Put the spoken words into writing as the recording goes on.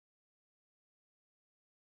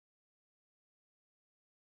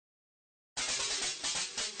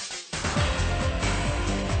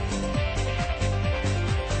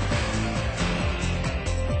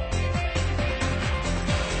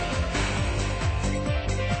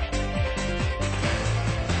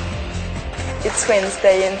It's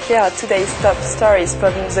Wednesday and here are today's top stories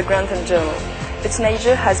from the Grantham Journal. A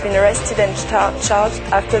teenager has been arrested and charged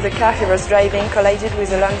after the car he was driving collided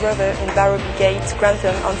with a Land Rover in Barrowby Gate,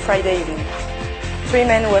 Grantham on Friday evening. 3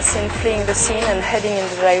 men were seen fleeing the scene and heading in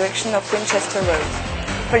the direction of Winchester Road.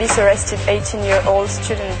 Police arrested 18-year-old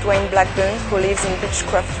student Dwayne Blackburn, who lives in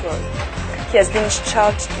Beechcroft Road. He has been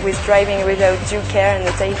charged with driving without due care and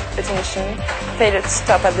attention, failure to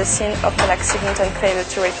stop at the scene of an accident and failure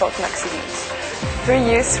to report an accident.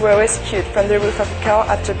 3 youths were rescued from the roof of a car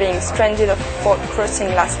after being stranded at Fort Crossing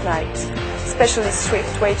last night. Specially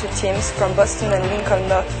swift water teams from Boston and Lincoln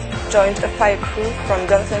North joined a fire crew from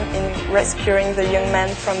Grantham in rescuing the young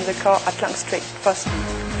man from the car at Long Street, Boston.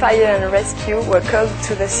 Fire and rescue were called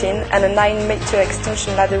to the scene and a 9-meter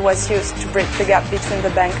extension ladder was used to bridge the gap between the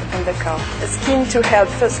bank and the car. A scheme to help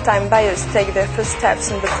first-time buyers take their first steps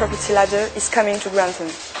in the property ladder is coming to Grantham.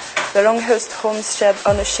 The Longhurst Homes Shared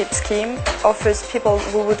Ownership Scheme offers people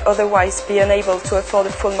who would otherwise be unable to afford a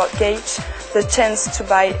full mortgage the chance to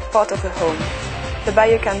buy part of a home. The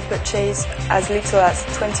buyer can purchase as little as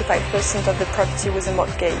 25% of the property with a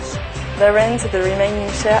mortgage. They rent the remaining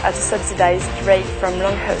share at a subsidized rate from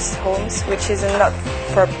Longhurst Homes, which is a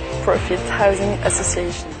not-for-profit housing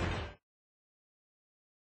association.